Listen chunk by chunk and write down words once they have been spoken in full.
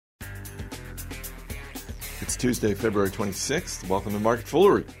It's Tuesday, February 26th. Welcome to Market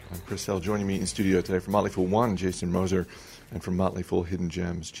Foolery. I'm Chris Hill. Joining me in studio today from Motley Fool One, Jason Moser, and from Motley Fool Hidden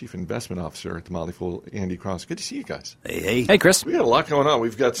Gems, Chief Investment Officer at the Motley Fool, Andy Cross. Good to see you guys. Hey. Hey, Chris. We got a lot going on.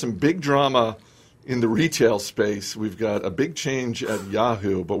 We've got some big drama in the retail space. We've got a big change at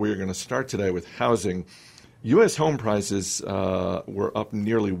Yahoo, but we're going to start today with housing. U.S. home prices were up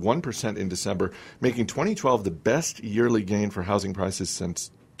nearly 1% in December, making 2012 the best yearly gain for housing prices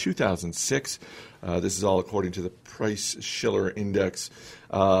since 2006. This is all according to the Price-Shiller Index.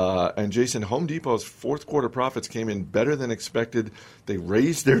 And Jason, Home Depot's fourth quarter profits came in better than expected. They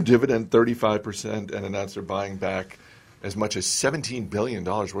raised their dividend 35% and announced they're buying back as much as $17 billion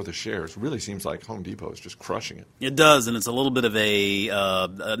worth of shares. Really seems like Home Depot is just crushing it. It does, and it's a little bit of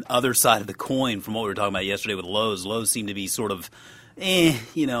an other side of the coin from what we were talking about yesterday with Lowe's. Lowe's seemed to be sort of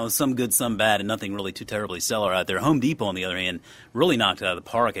some good, some bad, and nothing really too terribly stellar out there. Home Depot, on the other hand, really knocked it out of the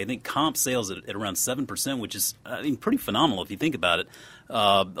park. I think comp sales at around 7%, which is pretty phenomenal if you think about it.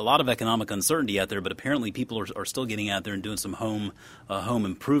 A lot of economic uncertainty out there, but apparently people are still getting out there and doing some home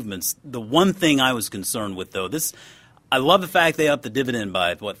improvements. The one thing I was concerned with, though, I love the fact they upped the dividend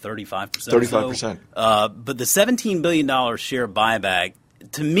by, 35%? 35%. But the $17 billion share buyback,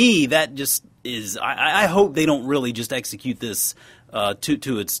 to me, that just is – I hope they don't really just execute this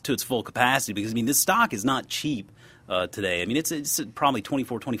to its full capacity because, this stock is not cheap today. It's probably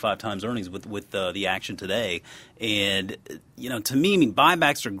 24, 25 times earnings with the action today. And, to me,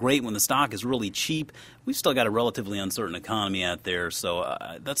 buybacks are great when the stock is really cheap. We've still got a relatively uncertain economy out there, so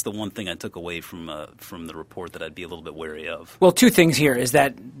that's the one thing I took away from the report that I'd be a little bit wary of. Well, two things here is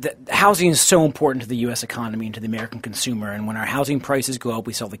that housing is so important to the U.S. economy and to the American consumer. And when our housing prices go up,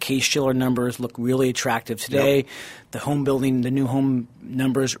 we saw the Case-Shiller numbers look really attractive today. Yep. The home building, the new home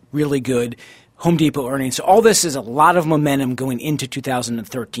numbers, really good. Home Depot earnings. So all this is a lot of momentum going into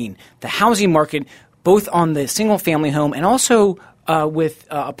 2013. The housing market, both on the single-family home and also with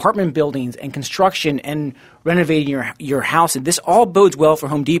apartment buildings and construction and renovating your house. And this all bodes well for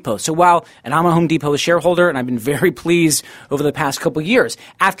Home Depot. So and I'm a Home Depot shareholder, and I've been very pleased over the past couple of years.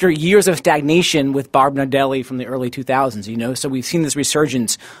 After years of stagnation with Bob Nardelli from the early 2000s, so we've seen this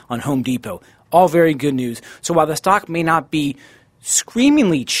resurgence on Home Depot. All very good news. So while the stock may not be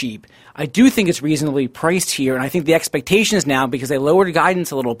screamingly cheap, I do think it's reasonably priced here, and I think the expectations now, because they lowered guidance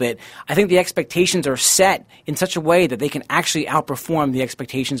a little bit, I think the expectations are set in such a way that they can actually outperform the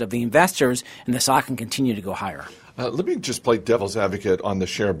expectations of the investors, and the stock can continue to go higher. Let me just play devil's advocate on the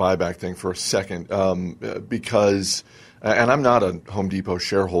share buyback thing for a second, because and I'm not a Home Depot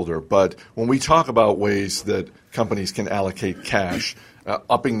shareholder, but when we talk about ways that companies can allocate cash,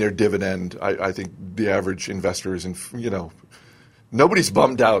 upping their dividend, I think the average investor is nobody's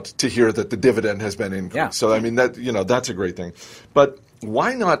bummed out to hear that the dividend has been increased. Yeah. So, that's a great thing. But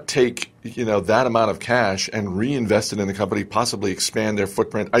why not take, that amount of cash and reinvest it in the company, possibly expand their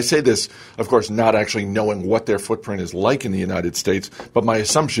footprint? I say this, of course, not actually knowing what their footprint is like in the United States, but my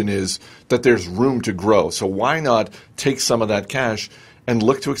assumption is that there's room to grow. So why not take some of that cash and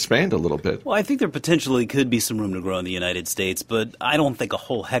look to expand a little bit? Well, I think there potentially could be some room to grow in the United States, but I don't think a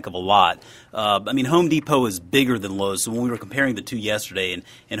whole heck of a lot. Home Depot is bigger than Lowe's, so when we were comparing the two yesterday,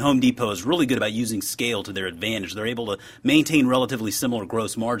 and Home Depot is really good about using scale to their advantage. They're able to maintain relatively similar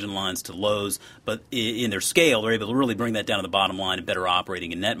gross margin lines to Lowe's, but in their scale, they're able to really bring that down to the bottom line and better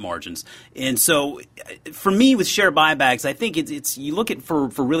operating and net margins. And so for me with share buybacks, I think it's you look at for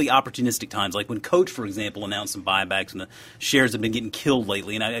really opportunistic times, like when Coach, for example, announced some buybacks and the shares have been getting killed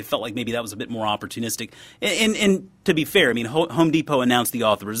lately, and I felt like maybe that was a bit more opportunistic. And to be fair, Home Depot announced the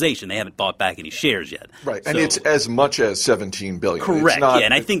authorization. They haven't bought back any shares yet. Right, and it's as much as $17 billion. Correct,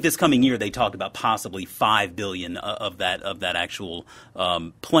 and I think this coming year they talked about possibly $5 billion of that actual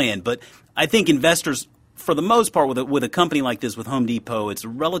plan. But I think investors, for the most part, with a company like this, with Home Depot, it's a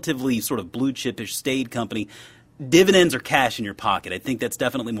relatively sort of blue chip-ish staid company. Dividends are cash in your pocket. I think that's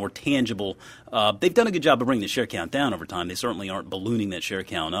definitely more tangible. They've done a good job of bringing the share count down over time. They certainly aren't ballooning that share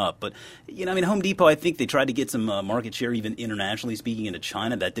count up. But, Home Depot, I think they tried to get some market share even internationally speaking into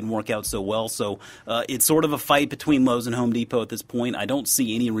China. That didn't work out so well. So it's sort of a fight between Lowe's and Home Depot at this point. I don't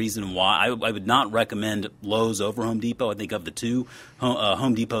see any reason why. I would not recommend Lowe's over Home Depot. I think of the two,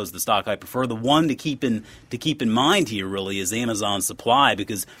 Home Depot is the stock I prefer. The one to keep in mind here really is Amazon Supply,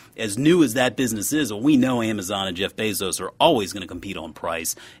 because as new as that business is, we know Amazon and Jeff Bezos are always going to compete on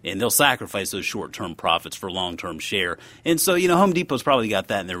price, and they'll sacrifice those short-term profits for long-term share. And so, Home Depot's probably got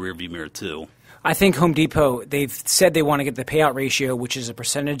that in their rearview mirror too. I think Home Depot, they've said they want to get the payout ratio, which is a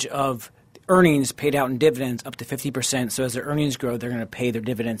percentage of earnings paid out in dividends up to 50%. So as their earnings grow, they're going to pay their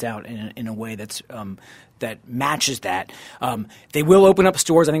dividends out in a way that's that matches that. They will open up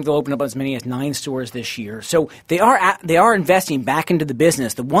stores. I think they'll open up as many as 9 stores this year. So they are investing back into the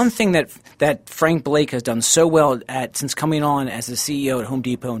business. The one thing that Frank Blake has done so well since coming on as the CEO at Home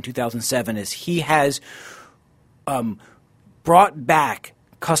Depot in 2007 is he has brought back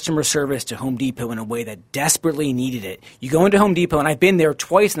customer service to Home Depot in a way that desperately needed it. You go into Home Depot, and I've been there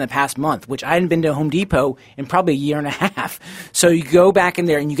twice in the past month, which I hadn't been to Home Depot in probably a year and a half. So you go back in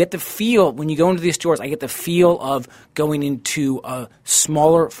there, and you get the feel, when you go into these stores, I get the feel of going into a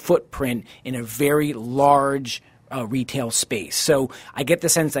smaller footprint in a very large retail space. So I get the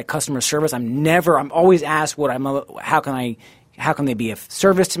sense that customer service, I'm always asked how can they be of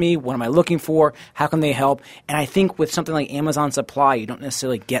service to me? What am I looking for? How can they help? And I think with something like Amazon Supply, you don't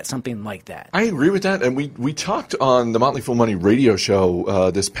necessarily get something like that. I agree with that. And we talked on the Motley Fool Money radio show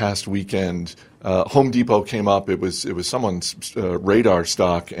this past weekend. Home Depot came up. It was someone's radar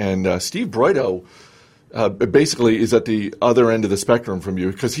stock. And Steve Broido basically is at the other end of the spectrum from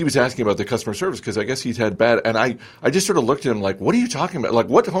you because he was asking about the customer service because I guess he's had bad. And I just sort of looked at him like, what are you talking about? Like,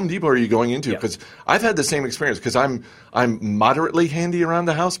 what Home Depot are you going into? Because I've had the same experience because I'm moderately handy around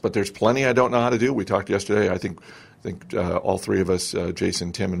the house, but there's plenty I don't know how to do. We talked yesterday. I think all three of us,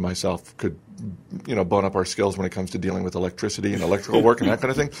 Jason, Tim, and myself, could bone up our skills when it comes to dealing with electricity and electrical work and that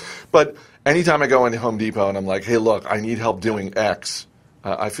kind of thing. But anytime I go into Home Depot and I'm like, hey, look, I need help doing X,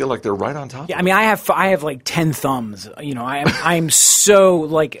 I feel like they're right on top. Yeah, I mean, I have like 10 thumbs. I'm so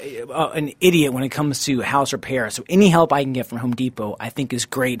like an idiot when it comes to house repair. So any help I can get from Home Depot, I think is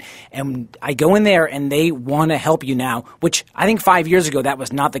great. And I go in there and they want to help you now, which I think 5 years ago that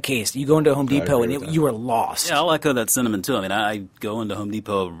was not the case. You go into Home Depot and you were lost. Yeah, I'll echo that sentiment too. I mean, I go into Home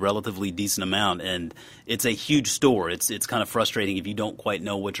Depot a relatively decent amount, and it's a huge store. It's kind of frustrating if you don't quite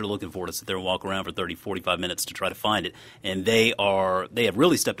know what you're looking for to sit there and walk around for 30, 45 minutes to try to find it. And they have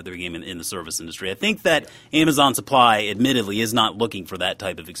really stepped up their game in the service industry. I think that Amazon Supply, admittedly, is not looking for that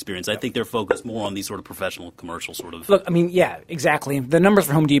type of experience. I think they're focused more on these sort of professional, commercial sort of. Look, I mean, yeah, exactly. The numbers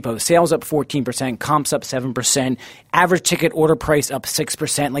for Home Depot: sales up 14%, comps up 7%, average ticket order price up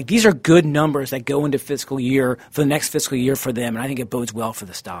 6%. Like, these are good numbers that go into the next fiscal year for them, and I think it bodes well for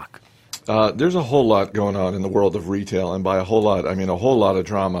the stock. There's a whole lot going on in the world of retail, and by a whole lot, I mean a whole lot of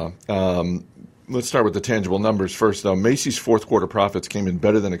drama. Let's start with the tangible numbers first, though. Macy's fourth quarter profits came in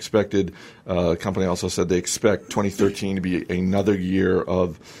better than expected. The company also said they expect 2013 to be another year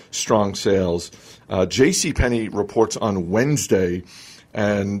of strong sales. JCPenney reports on Wednesday,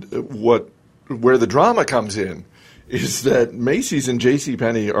 and where the drama comes in is that Macy's and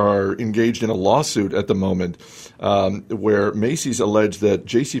JCPenney are engaged in a lawsuit at the moment where Macy's alleged that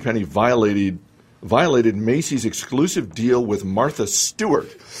JCPenney violated Macy's exclusive deal with Martha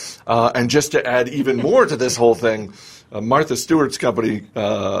Stewart. And just to add even more to this whole thing, Martha Stewart's company,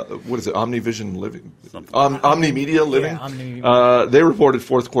 what is it, Omnivision Living? Omnimedia Living? Yeah, Omnimedia. They reported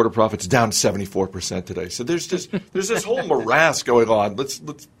fourth quarter profits down 74% today. So there's this whole morass going on. Let's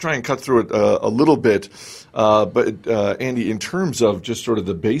try and cut through it a little bit. But Andy, in terms of just sort of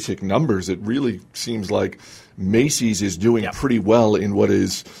the basic numbers, it really seems like Macy's is doing pretty well in what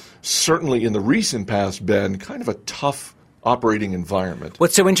is certainly in the recent past been kind of a tough operating environment.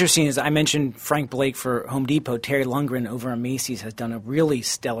 What's so interesting is I mentioned Frank Blake for Home Depot. Terry Lundgren over at Macy's has done a really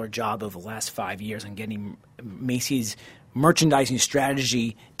stellar job over the last 5 years on getting Macy's merchandising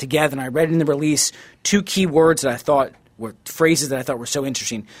strategy together. And I read in the release 2 key words that I thought were phrases that I thought were so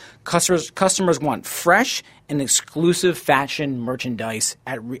interesting. Customers want fresh and exclusive fashion merchandise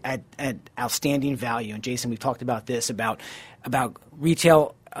at outstanding value. And Jason, we've talked about this, about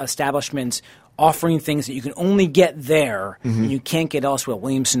retail establishments offering things that you can only get there and you can't get elsewhere.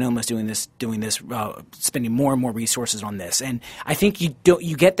 Williams-Sonoma is doing this, spending more and more resources on this. And I think you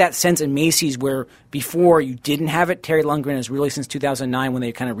get that sense in Macy's where before you didn't have it. Terry Lundgren has really, since 2009, when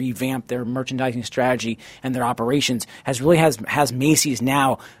they kind of revamped their merchandising strategy and their operations, has Macy's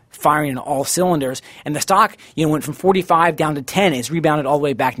now firing on all cylinders. And the stock, went from 45 down to 10. It's rebounded all the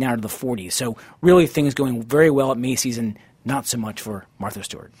way back now to the 40s. So really things going very well at Macy's and not so much for Martha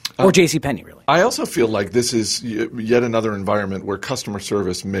Stewart or JCPenney, really. I also feel like this is yet another environment where customer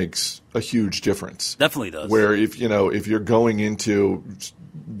service makes a huge difference. Definitely does. Where if you're going into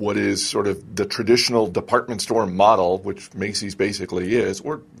what is sort of the traditional department store model, which Macy's basically is,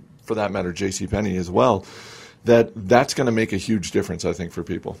 or for that matter JCPenney as well, that's going to make a huge difference, I think, for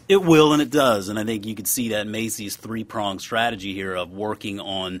people. It will, and it does. And I think you could see that Macy's 3-pronged strategy here of working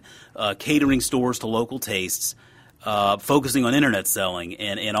on catering stores to local tastes, focusing on internet selling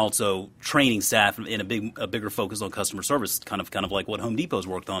and also training staff in a bigger focus on customer service, kind of like what Home Depot's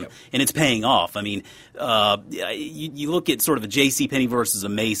worked on, and it's paying off. I mean, you look at sort of a JCPenney versus a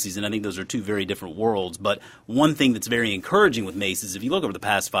Macy's, and I think those are two very different worlds. But one thing that's very encouraging with Macy's, if you look over the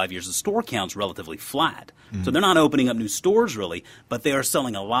past 5 years, the store count's relatively flat. Mm-hmm. So they're not opening up new stores really, but they are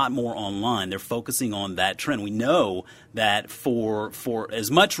selling a lot more online. They're focusing on that trend. We know that for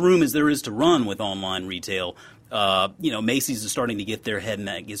as much room as there is to run with online retail, Macy's is starting to get their head in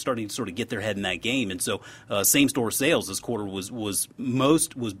that, game, and so same store sales this quarter was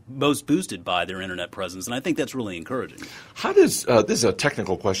most boosted by their internet presence, and I think that's really encouraging. How does this is a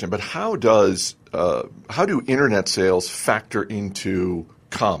technical question, but how do internet sales factor into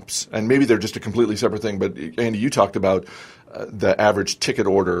comps? And maybe they're just a completely separate thing. But Andy, you talked about the average ticket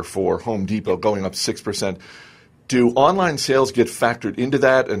order for Home Depot going up 6%. Do online sales get factored into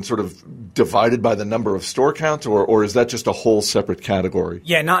that and sort of divided by the number of store counts, or is that just a whole separate category?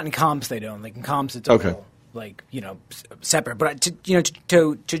 Yeah, not in comps they don't. Like in comps it's all separate. But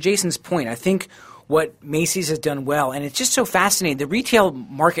to Jason's point, I think what Macy's has done well, and it's just so fascinating. The retail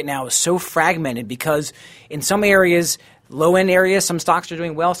market now is so fragmented because in some areas, low-end areas, some stocks are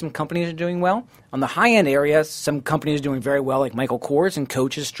doing well, some companies are doing well. On the high-end area, some companies are doing very well, like Michael Kors, and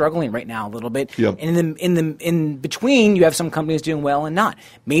Coach is struggling right now a little bit. Yep. And in between, you have some companies doing well and not.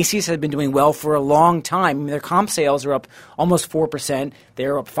 Macy's has been doing well for a long time. I mean, their comp sales are up almost 4%. They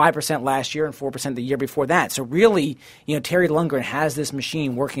were up 5% last year and 4% the year before that. So really, Terry Lundgren has this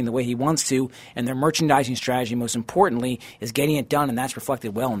machine working the way he wants to, and their merchandising strategy, most importantly, is getting it done, and that's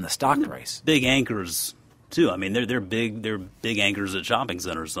reflected well in the stock price. Big anchors too. I mean, they're big anchors at shopping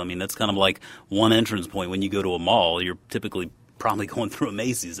centers. I mean, that's kind of like one entrance point when you go to a mall. You're typically probably going through a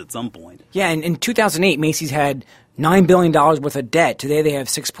Macy's at some point. Yeah, and in 2008, Macy's had $9 billion worth of debt. Today they have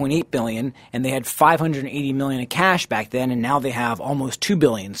 $6.8 billion, and they had $580 million in cash back then, and now they have almost $2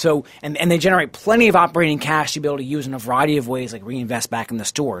 billion. So, and they generate plenty of operating cash to be able to use in a variety of ways, like reinvest back in the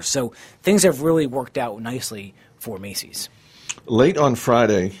stores. So things have really worked out nicely for Macy's. Late on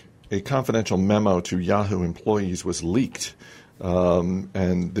Friday, a confidential memo to Yahoo employees was leaked,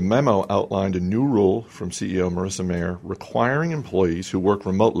 and the memo outlined a new rule from CEO Marissa Mayer requiring employees who work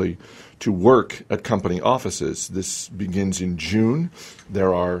remotely to work at company offices. This begins in June.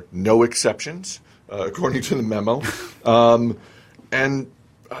 There are no exceptions, according to the memo.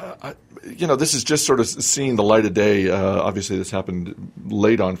 This is just sort of seeing the light of day. Obviously, this happened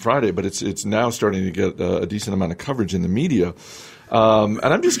late on Friday, but it's now starting to get a decent amount of coverage in the media. And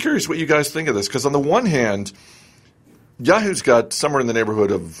I'm just curious what you guys think of this, because on the one hand, Yahoo's got somewhere in the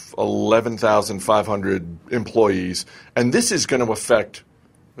neighborhood of 11,500 employees, and this is going to affect,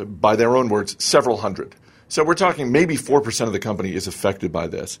 by their own words, several hundred. So we're talking maybe 4% of the company is affected by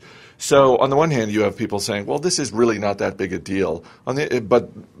this. So on the one hand, you have people saying, well, this is really not that big a deal. But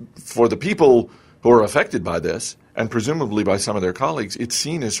for the people who are affected by this, and presumably by some of their colleagues, it's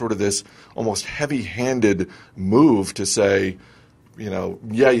seen as sort of this almost heavy-handed move to say, you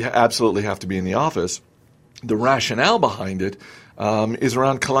absolutely have to be in the office. The rationale behind it is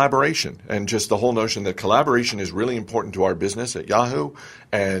around collaboration, and just the whole notion that collaboration is really important to our business at Yahoo,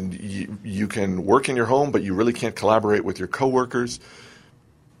 and you can work in your home, but you really can't collaborate with your coworkers.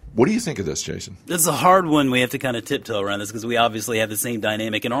 What do you think of this, Jason? This is a hard one. We have to kind of tiptoe around this because we obviously have the same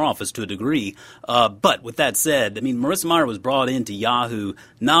dynamic in our office to a degree. But with that said, I mean, Marissa Mayer was brought into Yahoo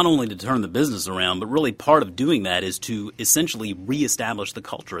not only to turn the business around, but really part of doing that is to essentially reestablish the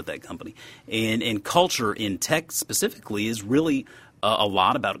culture at that company. And culture in tech specifically is really a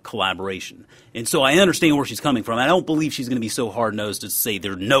lot about collaboration. And so I understand where she's coming from. I don't believe she's going to be so hard-nosed to say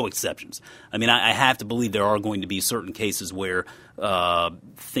there are no exceptions. I mean, I have to believe there are going to be certain cases where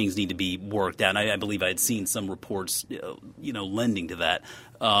things need to be worked out. And I believe I had seen some reports, lending to that.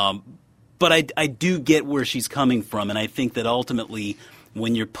 But I do get where she's coming from, and I think that ultimately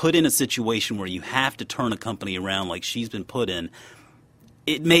when you're put in a situation where you have to turn a company around like she's been put in,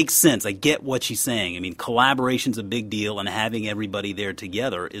 it makes sense. I get what she's saying. I mean, collaboration's a big deal, and having everybody there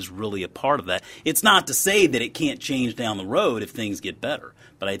together is really a part of that. It's not to say that it can't change down the road if things get better,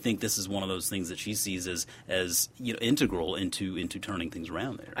 but I think this is one of those things that she sees as integral into turning things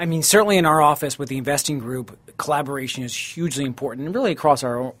around there. I mean, certainly in our office with the investing group, collaboration is hugely important, and really across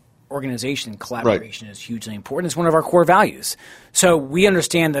our organization, collaboration is hugely important. It's one of our core values. So we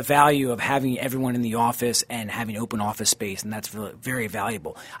understand the value of having everyone in the office and having open office space, and that's really very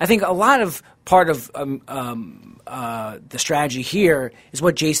valuable. I think a lot of part of the strategy here is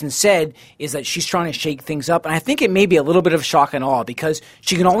what Jason said, is that she's trying to shake things up. And I think it may be a little bit of shock and awe because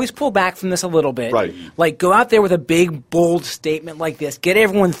she can always pull back from this a little bit. Right. Like go out there with a big, bold statement like this, get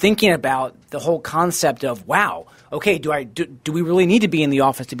everyone thinking about the whole concept of, wow, okay, do we really need to be in the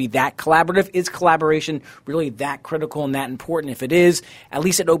office to be that collaborative? Is collaboration really that critical and that important? If it is, at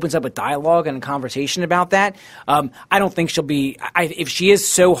least it opens up a dialogue and a conversation about that. I don't think she'll be if she is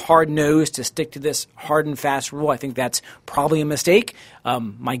so hard-nosed to stick to this hard and fast rule, I think that's probably a mistake.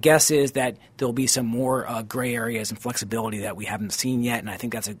 My guess is that there'll be some more gray areas and flexibility that we haven't seen yet, and I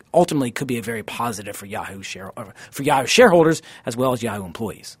think that's ultimately could be a very positive for Yahoo shareholders as well as Yahoo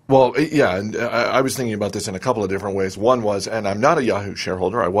employees. Well, yeah, and I was thinking about this in a couple of different ways. One was, and I'm not a Yahoo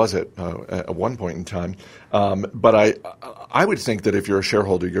shareholder. I was at one point in time, but I would think that if you're a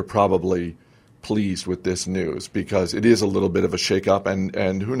shareholder, you're probably pleased with this news because it is a little bit of a shakeup,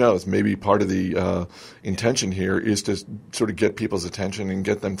 and who knows, maybe part of the intention here is to sort of get people's attention and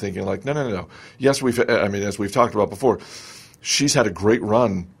get them thinking like, no. Yes, as we've talked about before, she's had a great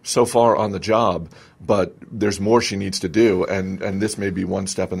run so far on the job, but there's more she needs to do, and this may be one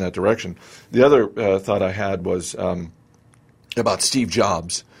step in that direction. The other thought I had was about Steve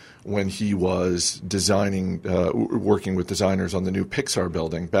Jobs when he was designing, working with designers on the new Pixar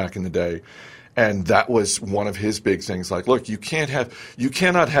building back in the day. And that was one of his big things. Like, look, you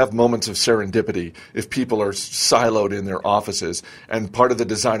cannot have moments of serendipity if people are siloed in their offices. And part of the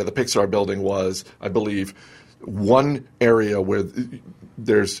design of the Pixar building was, I believe, one area where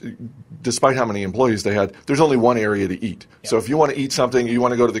despite how many employees they had, there's only one area to eat. Yep. So if you want to eat something, you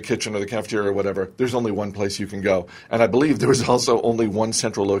want to go to the kitchen or the cafeteria or whatever, there's only one place you can go. And I believe there was also only one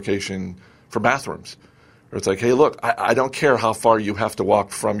central location for bathrooms. Or it's like, hey, look, I don't care how far you have to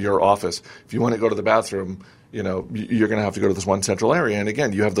walk from your office. If you want to go to the bathroom, you're going to have to go to this one central area. And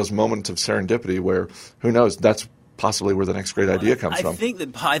again, you have those moments of serendipity where, who knows, that's possibly where the next great idea comes from.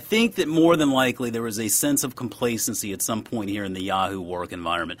 I think that more than likely there was a sense of complacency at some point here in the Yahoo work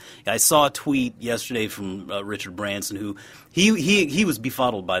environment. I saw a tweet yesterday from Richard Branson who he was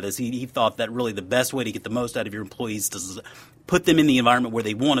befuddled by this. He thought that really the best way to get the most out of your employees is put them in the environment where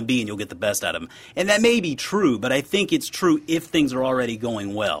they want to be and you'll get the best out of them. And that may be true, but I think it's true if things are already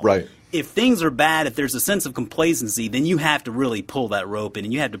going well. Right. If things are bad, if there's a sense of complacency, then you have to really pull that rope in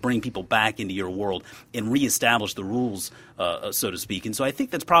and you have to bring people back into your world and reestablish the rules, so to speak. And so I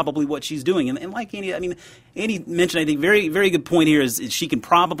think that's probably what she's doing. And like Andy, Andy mentioned, I think, very, very good point here is she can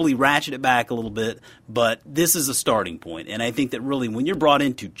probably ratchet it back a little bit, but this is a starting point. And I think that really when you're brought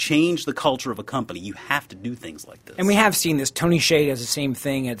in to change the culture of a company, you have to do things like this. And we have seen this. Tony Hsieh does the same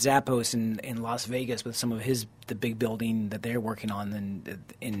thing at Zappos in Las Vegas with some of the big building that they're working on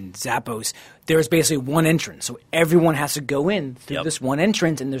in Zappos. There's basically one entrance. So everyone has to go in through this one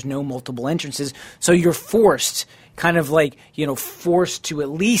entrance, and there's no multiple entrances. So you're forced to at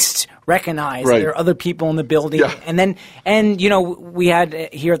least recognize that there are other people in the building. Yeah. And we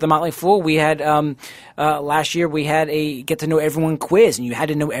had here at the Motley Fool, we had last year we had a get to know everyone quiz, and you had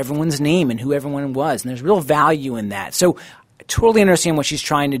to know everyone's name and who everyone was. And there's real value in that. So I totally understand what she's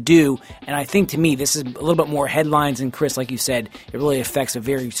trying to do, and I think to me this is a little bit more headlines. And Chris, like you said, it really affects a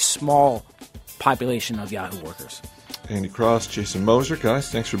very small population of Yahoo workers. Andy Cross, Jason Moser,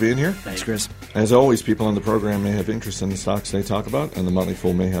 guys, thanks for being here. Thanks, Chris. As always, people on the program may have interest in the stocks they talk about, and the Motley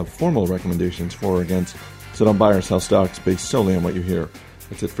Fool may have formal recommendations for or against, so don't buy or sell stocks based solely on what you hear.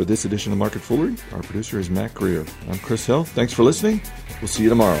 That's it for this edition of Market Foolery. Our producer is Matt Greer. I'm Chris Hill. Thanks for listening. We'll see you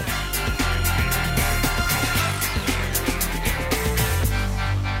tomorrow.